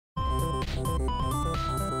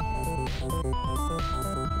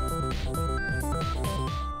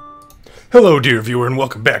Hello dear viewer and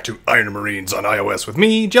welcome back to Iron Marines on iOS with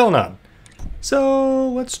me, Gelanon. So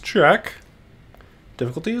let's check.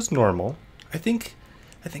 Difficulty is normal. I think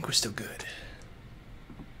we're still good.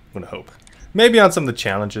 I'm gonna hope. Maybe on some of the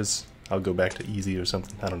challenges I'll go back to easy or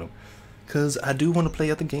something. I don't know. Cause I do want to play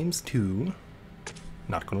other games too.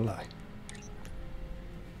 Not gonna lie.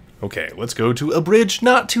 Okay, let's go to a bridge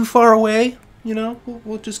not too far away. You know,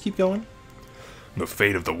 we'll just keep going. The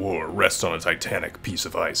fate of the war rests on a titanic piece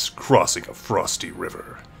of ice crossing a frosty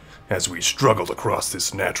river. As we struggle to cross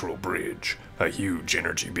this natural bridge, a huge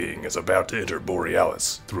energy being is about to enter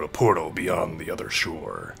Borealis through a portal beyond the other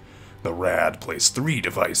shore. The Raad placed 3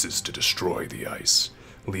 devices to destroy the ice,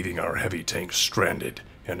 leaving our heavy tanks stranded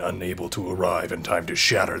and unable to arrive in time to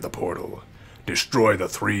shatter the portal. Destroy the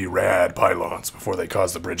 3 Raad pylons before they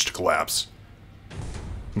cause the bridge to collapse.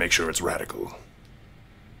 Make sure it's radical.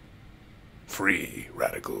 Free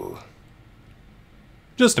radical.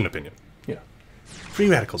 Just an opinion. Yeah. Free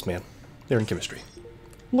radicals, man. They're in chemistry.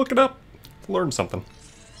 Look it up. Learn something.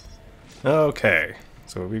 Okay.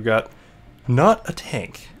 So we've got not a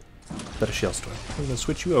tank, but a shell storm. I'm going to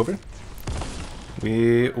switch you over.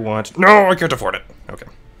 We want... No, I can't afford it. Okay.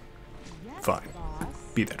 Fine.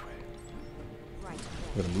 Be that way.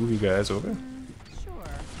 I'm going to move you guys over.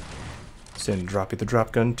 Send Droppy the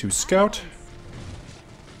drop gun to scout.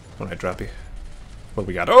 Alright, Droppy. What do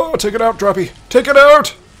we got? Oh, take it out, Droppy! Take it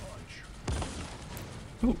out!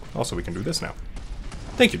 Ooh, also we can do this now.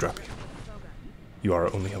 Thank you, Droppy. You are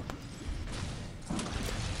our only hope.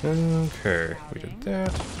 Okay, we did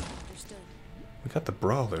that. We got the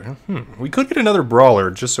brawler. We could get another brawler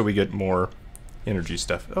just so we get more energy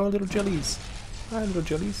stuff. Oh, little jellies. Hi, little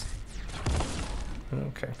jellies.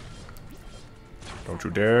 Okay. Don't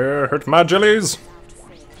you dare hurt my jellies!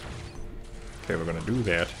 Okay, we're gonna do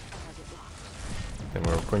that. And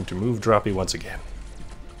we're going to move Droppy once again.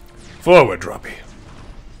 Forward, Droppy!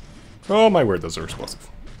 Oh my word, those are explosive.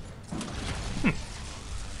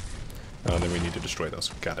 Oh, and then we need to destroy those.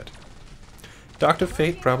 Got it. Doctor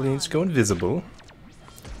Fate probably needs to go invisible,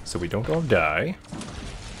 so we don't all die.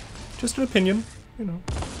 Just an opinion, you know.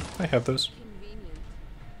 I have those.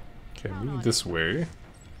 Okay, move this way.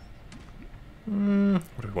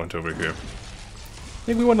 What do we want over here? I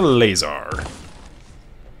think we want a laser.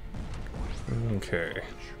 Okay.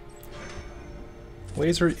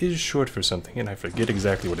 Laser is short for something, and I forget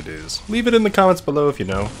exactly what it is. Leave it in the comments below if you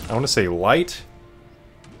know. I want to say light.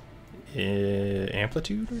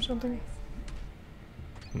 Amplitude or something?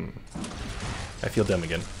 I feel dumb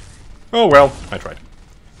again. Oh well, I tried.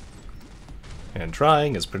 And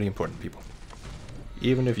trying is pretty important, people.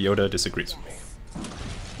 Even if Yoda disagrees with me.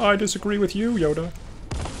 I disagree with you, Yoda.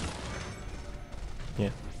 Yeah,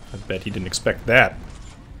 I bet he didn't expect that.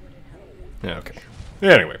 Okay.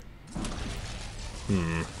 Anyway.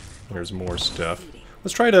 There's more stuff.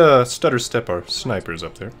 Let's try to stutter step our snipers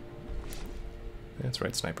up there. That's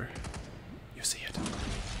right, sniper. You see it.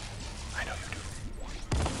 I know you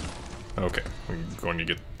do. Okay, we're going to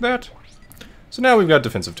get that. So now we've got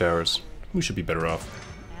defensive towers. We should be better off.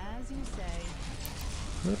 As you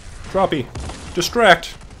say. Droppy.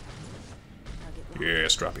 Distract.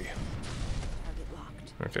 Yes, Droppy.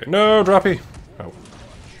 Okay, no, Droppy. Oh.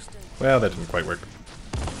 Well, that didn't quite work.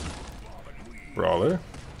 Brawler.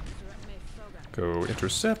 Go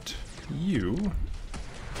intercept. You.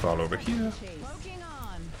 Fall over here.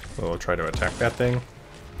 We'll try to attack that thing.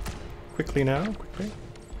 Quickly now. Quickly.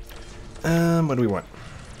 What do we want?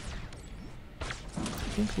 I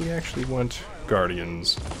think we actually want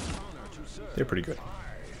Guardians. They're pretty good.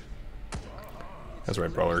 That's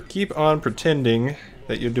right, Brawler. Keep on pretending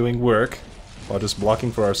that you're doing work while just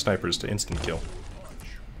blocking for our snipers to instant kill.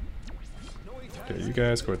 Okay, you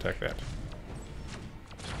guys go attack that.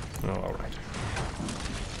 Oh, alright.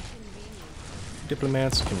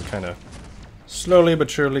 Diplomats can kind of slowly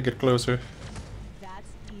but surely get closer.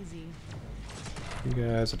 That's easy. You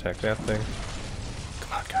guys attack that thing.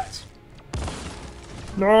 Come on, guys.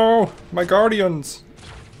 No! My Guardians!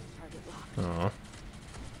 Aw.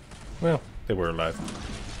 Well, they were alive.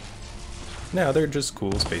 Now they're just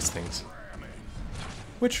cool space things.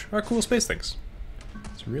 Which are cool space things.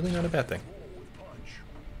 It's really not a bad thing.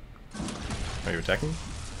 Are you attacking?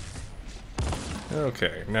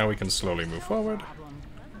 Okay, now we can slowly move forward.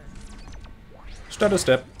 Stutter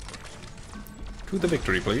step. To the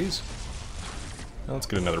victory, please. Now let's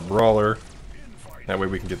get another brawler. That way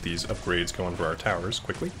we can get these upgrades going for our towers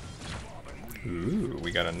quickly. Ooh,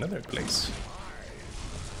 we got another place.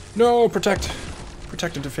 No, protect!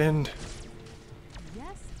 Protect and defend.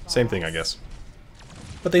 Same thing, I guess.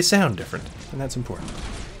 but they sound different, and that's important.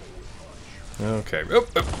 Okay,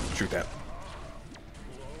 shoot that.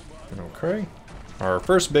 Okay. Our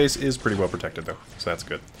first base is pretty well protected, though, so that's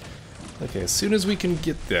good. Okay, as soon as we can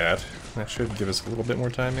get that, that should give us a little bit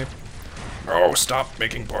more time, maybe. Oh, stop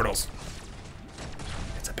making portals.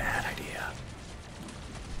 It's a bad idea.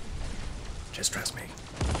 Just trust me.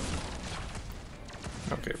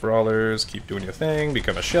 Okay, brawlers, keep doing your thing.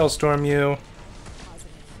 Become a shell storm you.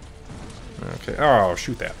 Okay, oh,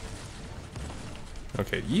 shoot that.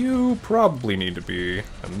 Okay, you probably need to be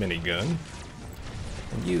a minigun.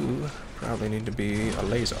 And you probably need to be a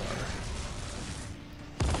laser.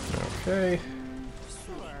 Okay.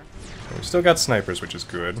 We still got snipers, which is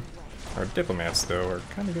good. Our diplomats, though, are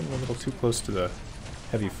kind of getting a little too close to the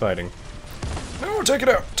heavy fighting. No, take it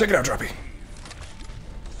out! Take it out, Droppy!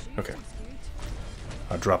 Okay.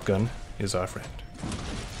 Our drop gun is our friend.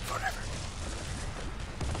 Forever.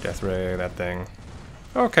 Death ray, that thing.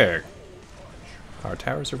 Okay. Our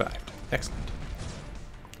tower survived. Excellent.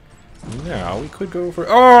 Now, we could go for...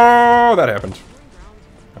 Oh, that happened.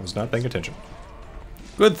 I was not paying attention.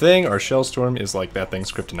 Good thing our shell storm is like that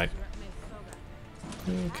thing's kryptonite.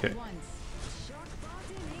 Okay.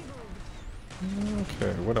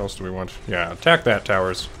 Okay, what else do we want? Yeah, attack that,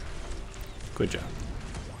 towers. Good job.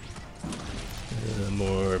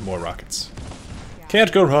 More rockets.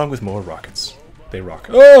 Can't go wrong with more rockets. They rock.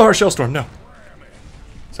 Oh, our shell storm, no!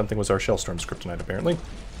 Something was our shell storm's kryptonite, apparently.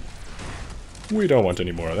 We don't want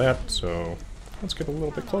any more of that, so let's get a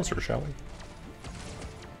little bit closer, shall we?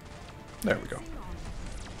 There we go.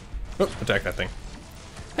 Oh, attack that thing.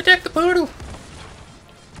 Attack the portal!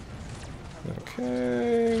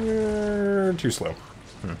 Okay, we're too slow.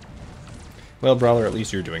 Well, Brawler, at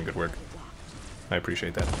least you're doing good work. I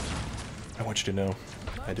appreciate that. I want you to know,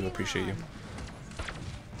 I do appreciate you.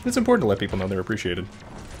 It's important to let people know they're appreciated.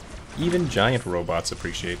 Even giant robots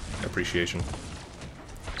appreciate appreciation.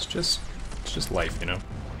 It's just life, you know?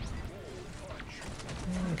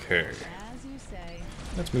 Okay.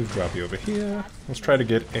 Let's move Droppy over here. Let's try to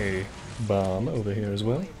get a bomb over here as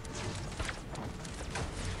well.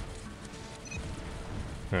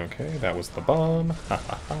 Okay, that was the bomb. Ha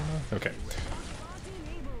ha ha. Okay.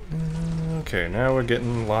 Okay, now we're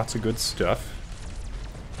getting lots of good stuff.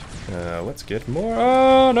 Let's get more.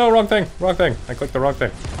 Oh, no, wrong thing. Wrong thing. I clicked the wrong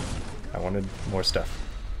thing. I wanted more stuff.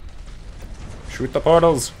 Shoot the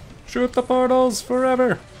portals. Shoot the portals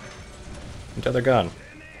forever. Until they're gone.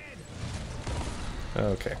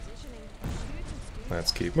 Okay.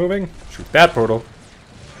 Let's keep moving. Shoot that portal.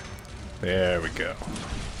 There we go.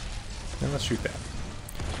 Now let's shoot that.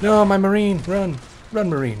 No, my Marine! Run! Run,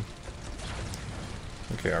 Marine!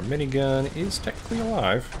 Okay, our minigun is technically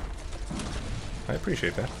alive. I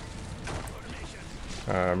appreciate that.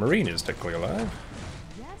 Our Marine is technically alive.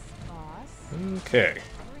 Okay.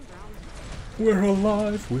 We're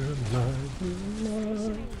alive, we're alive, we're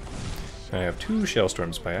alive. I have 2 shell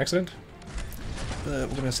storms by accident. But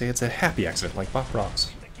we're gonna say it's a happy accident, like Bob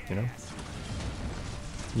Ross, you know?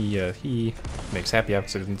 He makes happy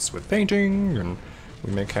accidents with painting, and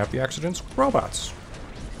we make happy accidents with robots.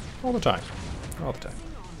 All the time. All the time.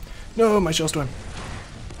 No, my shell storm.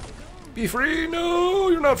 Be free! No,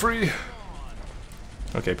 you're not free!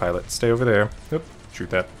 Okay, pilot, stay over there. Oop, shoot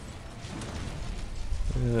that.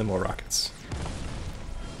 More rockets.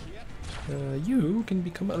 You can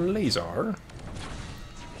become a laser.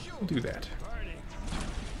 We'll do that.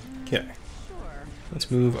 Okay.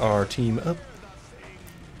 Let's move our team up.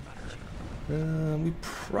 We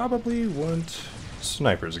probably want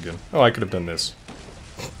snipers again. Oh, I could have done this.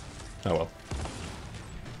 Oh well.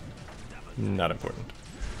 Not important.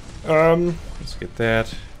 Let's get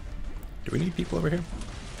that. Do we need people over here?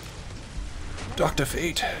 Dr.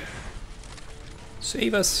 Fate!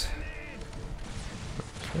 Save us!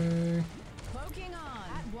 Okay.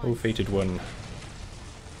 Oh, fated one.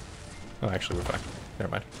 Oh, actually, we're fine.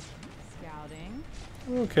 Never mind.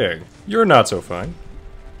 Okay, you're not so fine.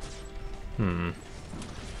 Apparently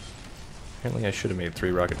I should have made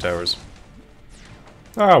 3 rocket towers.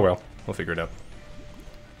 Ah, well. We'll figure it out.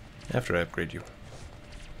 After I upgrade you.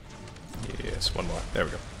 Yes, 1 more. There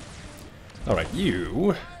we go. Alright,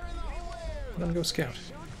 you... I'm gonna go scout.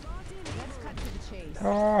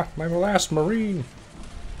 Ah, my last Marine!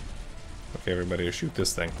 Okay, everybody, shoot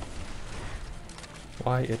this thing.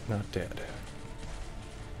 Why it not dead?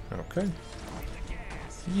 Okay.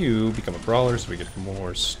 You become a brawler so we get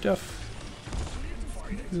more stuff.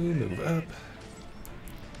 You move up.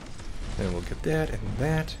 Then we'll get that and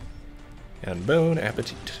that. And bon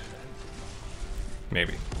appetit.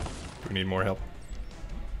 Maybe. Do we need more help?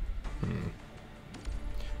 We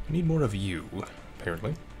need more of you,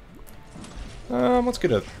 apparently. Let's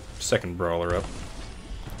get a second brawler up.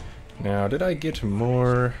 Now, did I get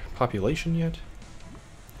more population yet?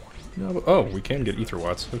 No, but, oh, we can get ether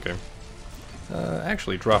watts. Okay.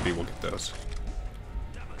 Actually, Droppy will get those.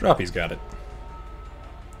 Droppy's got it.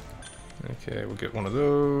 Okay, we'll get one of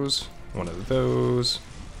those, one of those.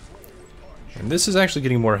 And this is actually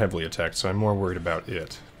getting more heavily attacked, so I'm more worried about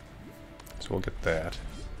it. So we'll get that.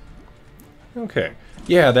 Okay.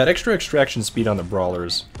 Yeah, that extra extraction speed on the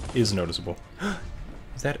brawlers is noticeable.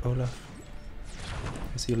 Is that Olaf?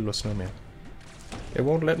 I see a little snowman. It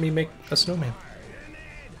won't let me make a snowman.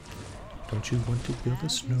 Don't you want to build a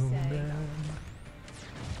snowman?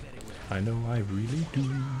 I know I really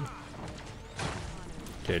do.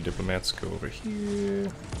 Okay, diplomats go over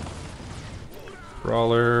here.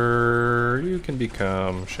 Brawler, you can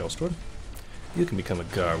become Shellstorm. You can become a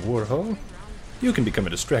Yga'r Warhol. You can become a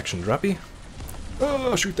distraction droppy.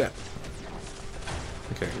 Oh, shoot that.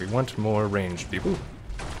 Okay, we want more ranged people.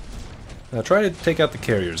 Now try to take out the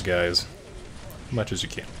carriers, guys. As much as you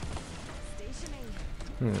can.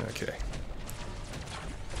 Okay.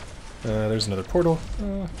 There's another portal.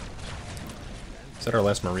 Is that our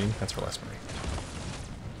last marine? That's our last marine.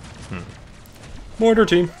 Mortar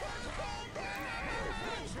team.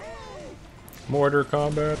 Mortar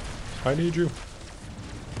combat. I need you.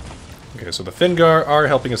 Okay, so the Fenga'r are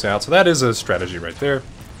helping us out, so that is a strategy right there.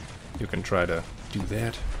 You can try to do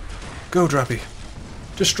that. Go, Droppy.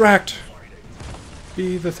 Distract.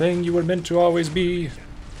 Be the thing you were meant to always be.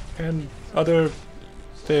 And other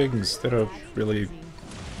things that are really,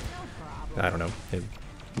 I don't know,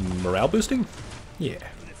 morale boosting? Yeah.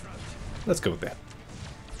 Let's go with that.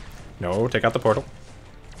 No, take out the portal.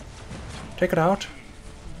 Take it out.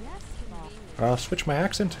 I'll switch my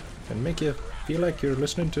accent and make you feel like you're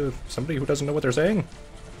listening to somebody who doesn't know what they're saying.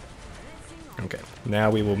 Okay, now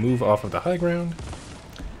we will move off of the high ground.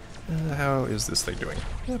 How is this thing doing?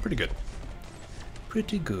 Yeah, pretty good.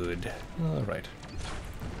 Pretty good. Alright.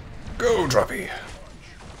 Go, Droppy!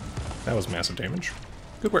 That was massive damage.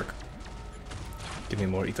 Good work. Give me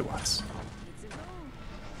more ether watts.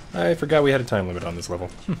 I forgot we had a time limit on this level.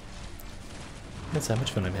 That's how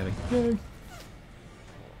much fun I'm having. Yay!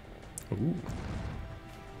 Ooh.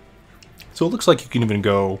 So it looks like you can even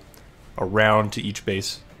go around to each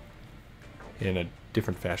base in a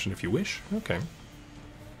different fashion if you wish. Okay.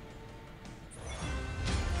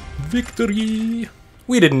 Victory!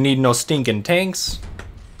 We didn't need no stinking tanks.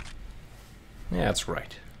 Yeah, that's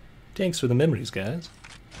right. Thanks for the memories, guys.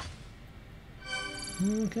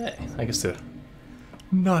 Okay, I guess they're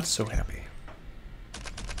not so happy.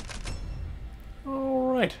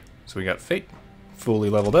 Alright, so we got Fate fully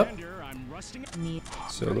leveled up.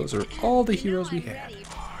 So those are all the heroes we had.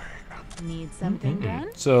 Need something done?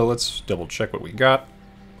 So let's double check what we got.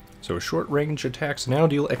 So short range attacks now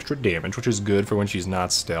deal extra damage, which is good for when she's not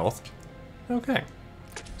stealthed. Okay,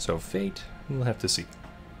 so Fate, we'll have to see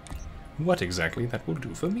what exactly that will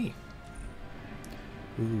do for me.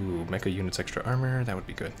 Ooh, mecha units extra armor, that would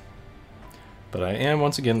be good. But I am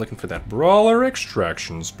once again looking for that brawler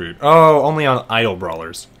extraction speed. Oh, only on idle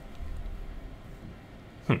brawlers.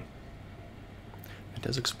 It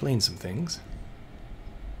does explain some things.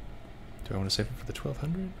 Do I want to save it for the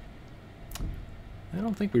 1200? I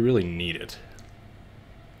don't think we really need it.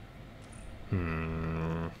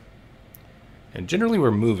 And generally we're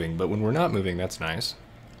moving, but when we're not moving, that's nice.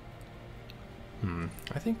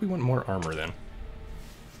 I think we want more armor then.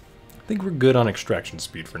 I think we're good on extraction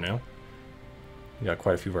speed for now. We got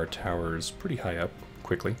quite a few of our towers pretty high up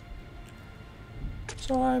quickly.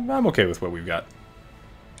 So I'm okay with what we've got.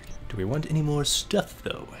 Do we want any more stuff,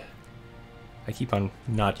 though? I keep on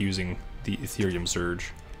not using the Ethereum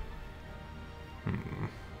Surge.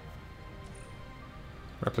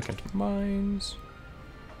 Replicant mines.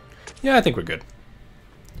 Yeah, I think we're good.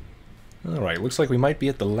 Alright, looks like we might be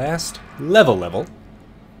at the last level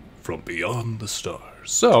from beyond the stars.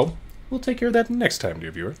 So, we'll take care of that next time,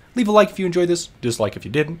 dear viewer. Leave a like if you enjoyed this, dislike if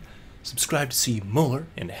you didn't. Subscribe to see more,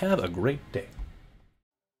 and have a great day.